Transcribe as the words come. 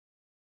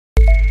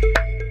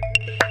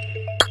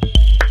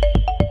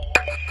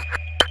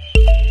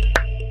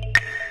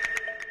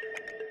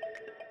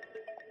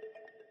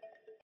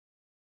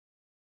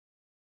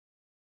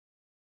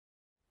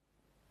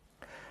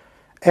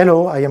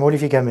Hello, I am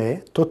Olivier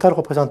Gamet, Total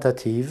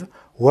Representative,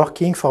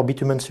 working for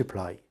Bitumen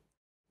Supply.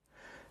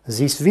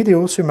 This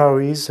video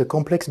summarizes the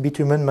complex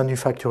bitumen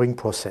manufacturing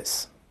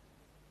process.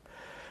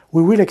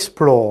 We will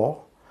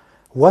explore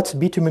what's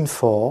bitumen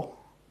for,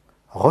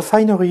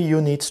 refinery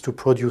units to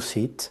produce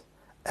it,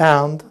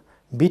 and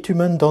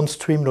bitumen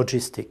downstream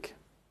logistic.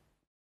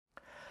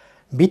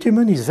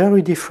 Bitumen is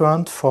very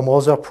different from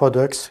other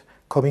products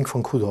coming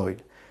from crude oil.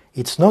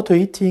 It's not a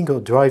heating or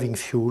driving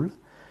fuel,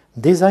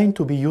 designed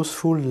to be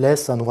useful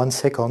less than 1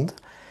 second.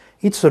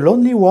 It's the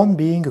only one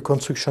being a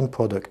construction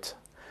product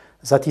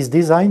that is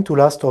designed to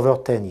last over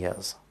 10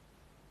 years.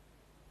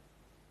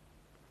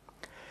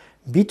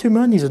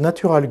 Bitumen is a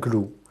natural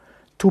glue.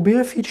 To be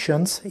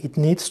efficient, it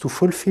needs to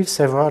fulfill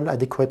several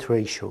adequate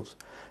ratios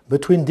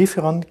between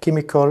different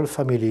chemical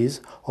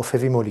families of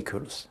heavy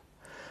molecules.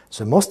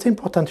 The most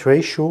important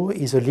ratio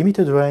is a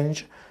limited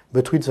range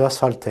between the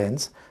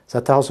asphaltenes,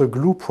 that are the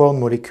glue-prone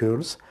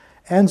molecules,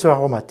 and the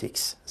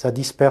aromatics, that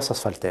disperse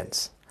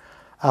asphaltenes,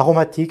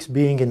 aromatics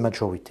being in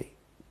majority.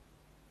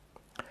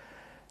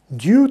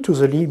 Due to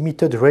the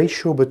limited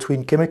ratio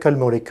between chemical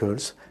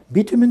molecules,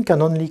 bitumen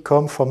can only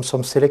come from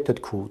some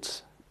selected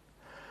crudes.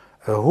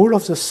 A rule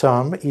of the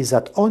thumb is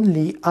that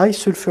only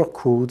high-sulfur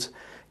crudes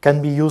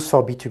can be used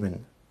for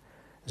bitumen.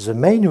 The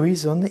main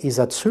reason is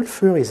that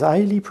sulfur is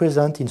highly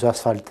present in the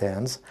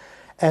asphaltenes,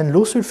 and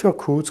low-sulfur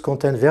crudes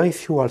contain very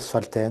few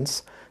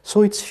asphaltenes,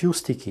 so it's few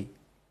sticky.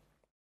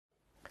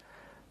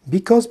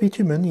 Because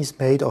bitumen is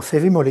made of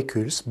heavy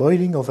molecules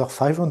boiling over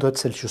 500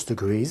 Celsius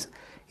degrees,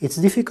 it's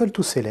difficult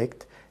to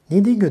select,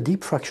 needing a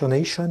deep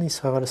fractionation in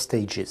several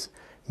stages,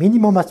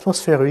 minimum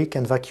atmospheric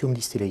and vacuum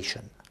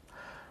distillation.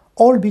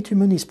 All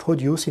bitumen is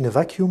produced in a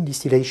vacuum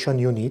distillation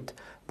unit,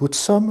 but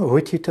some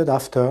retreated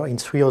after in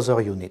 3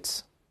 other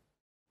units.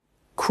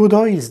 Crude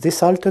oil is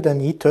desalted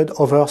and heated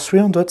over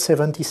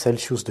 370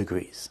 Celsius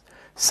degrees.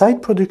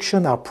 Side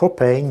production are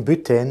propane,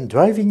 butane,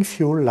 driving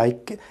fuel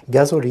like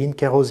gasoline,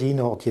 kerosene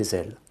or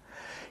diesel.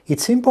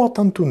 It's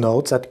important to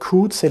note that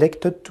crude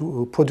selected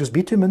to produce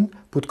bitumen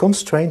put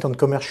constraint on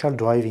commercial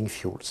driving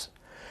fuels.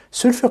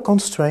 Sulfur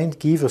constraint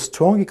give a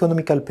strong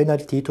economical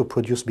penalty to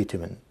produce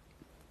bitumen.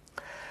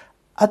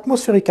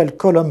 Atmospherical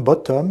column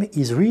bottom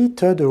is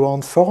reheated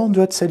around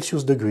 400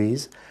 Celsius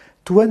degrees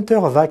to enter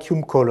a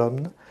vacuum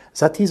column,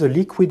 that is a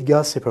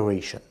liquid-gas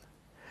separation.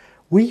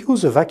 We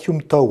use a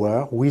vacuum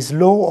tower with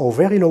low or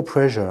very low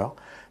pressure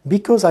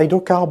because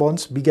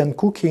hydrocarbons begin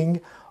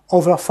cooking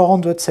over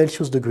 400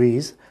 Celsius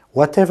degrees,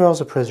 whatever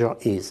the pressure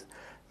is.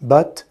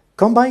 But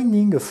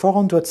combining a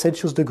 400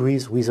 Celsius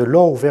degrees with a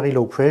low, very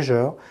low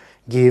pressure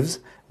gives,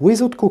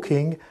 without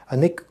cooking,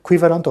 an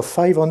equivalent of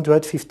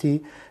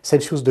 550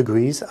 Celsius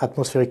degrees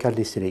atmospherical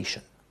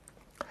distillation.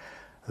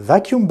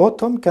 Vacuum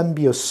bottom can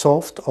be a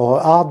soft or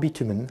a hard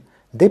bitumen,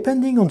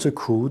 depending on the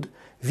crude,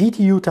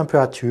 VDU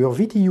temperature,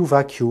 VDU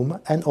vacuum,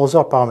 and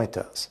other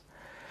parameters.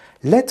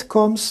 Let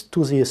comes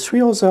to the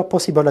 3 other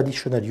possible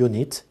additional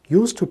units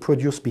used to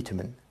produce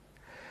bitumen.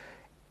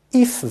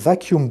 If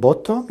vacuum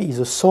bottom is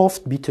a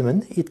soft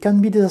bitumen, it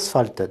can be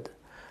deasphalted,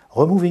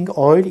 removing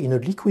oil in a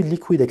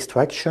liquid-liquid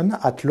extraction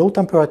at low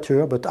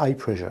temperature but high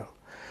pressure,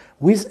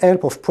 with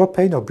help of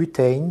propane or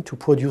butane to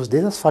produce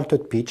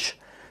deasphalted pitch,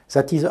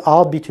 that is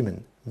hard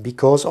bitumen,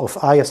 because of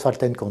high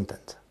asphaltene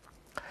content.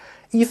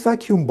 If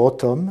vacuum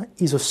bottom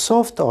is a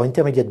soft or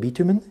intermediate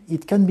bitumen,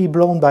 it can be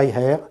blown by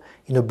air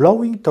in a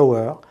blowing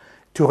tower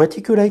to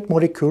reticulate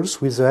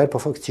molecules with the help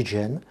of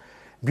oxygen,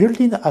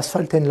 building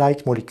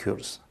asphaltene-like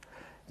molecules.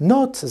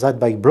 Note that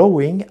by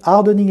blowing,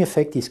 hardening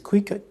effect is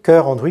quicker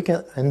on rig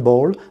and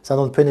ball than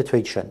on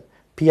penetration,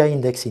 PI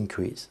index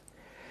increase.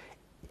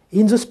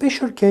 In the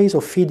special case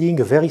of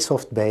feeding a very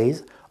soft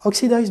base,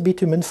 oxidized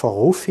bitumen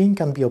for roofing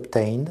can be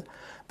obtained,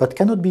 but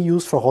cannot be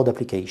used for road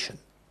application.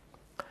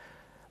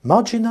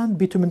 Marginal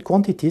bitumen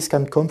quantities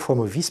can come from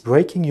a vis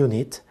breaking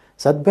unit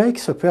that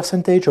breaks a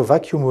percentage of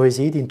vacuum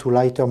residue into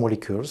lighter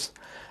molecules,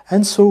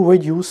 and so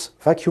reduce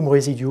vacuum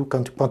residue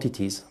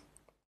quantities.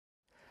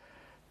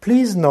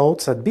 Please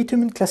note that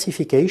bitumen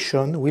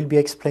classification will be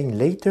explained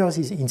later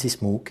in this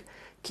MOOC.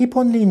 Keep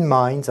only in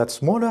mind that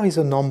smaller is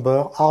a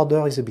number,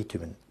 harder is a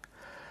bitumen.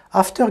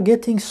 After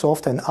getting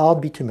soft and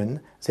hard bitumen,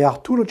 there are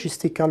 2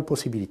 logistical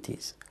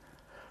possibilities.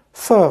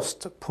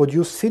 First,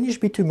 produce finished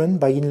bitumen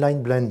by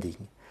inline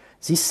blending.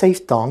 This saves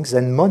tanks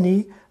and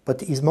money,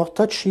 but is more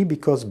touchy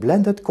because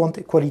blended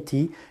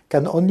quality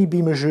can only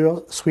be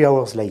measured 3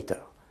 hours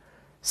later.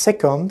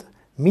 Second,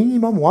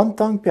 minimum 1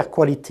 tank per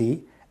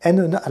quality and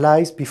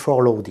analyzed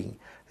before loading.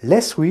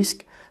 Less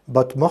risk,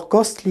 but more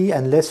costly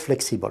and less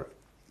flexible.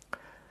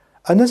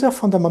 Another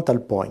fundamental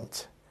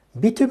point.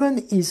 Bitumen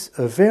is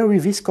a very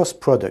viscous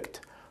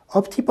product.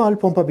 Optimal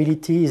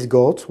pumpability is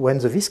got when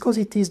the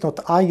viscosity is not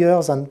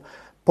higher than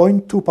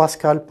 0.2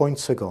 pascal per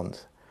second.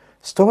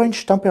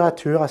 Storage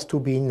temperature has to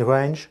be in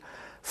range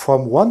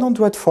from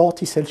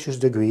 140 Celsius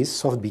degrees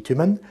soft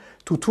bitumen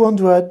to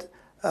 200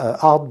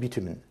 hard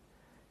bitumen.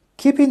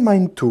 Keep in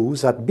mind too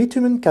that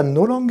bitumen can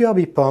no longer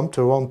be pumped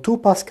around 2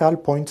 pascal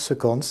per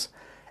second,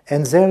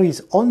 and there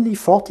is only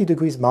 40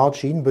 degrees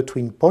margin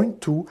between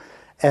 0.2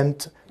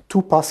 and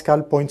 2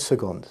 Pascal points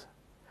second,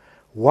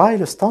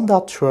 while a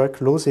standard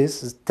truck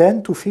loses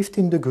 10 to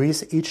 15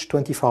 degrees each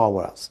 24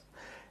 hours,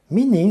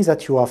 meaning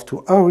that you have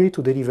to hurry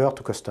to deliver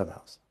to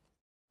customers.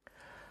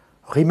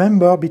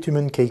 Remember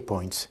bitumen cake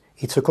points.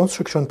 It's a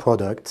construction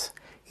product.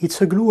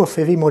 It's a glue of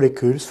heavy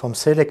molecules from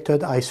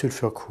selected high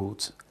sulfur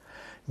crudes.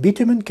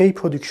 Bitumen cake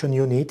production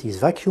unit is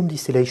vacuum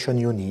distillation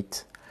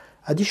unit.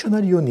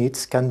 Additional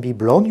units can be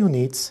blown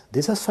units,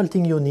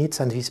 desasphalting units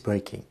and visc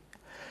breaking.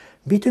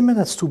 Bitumen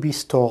has to be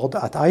stored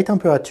at high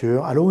temperature,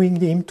 allowing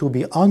him to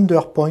be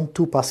under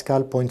 0.2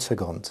 Pascal point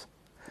second.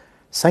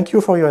 Thank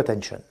you for your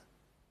attention.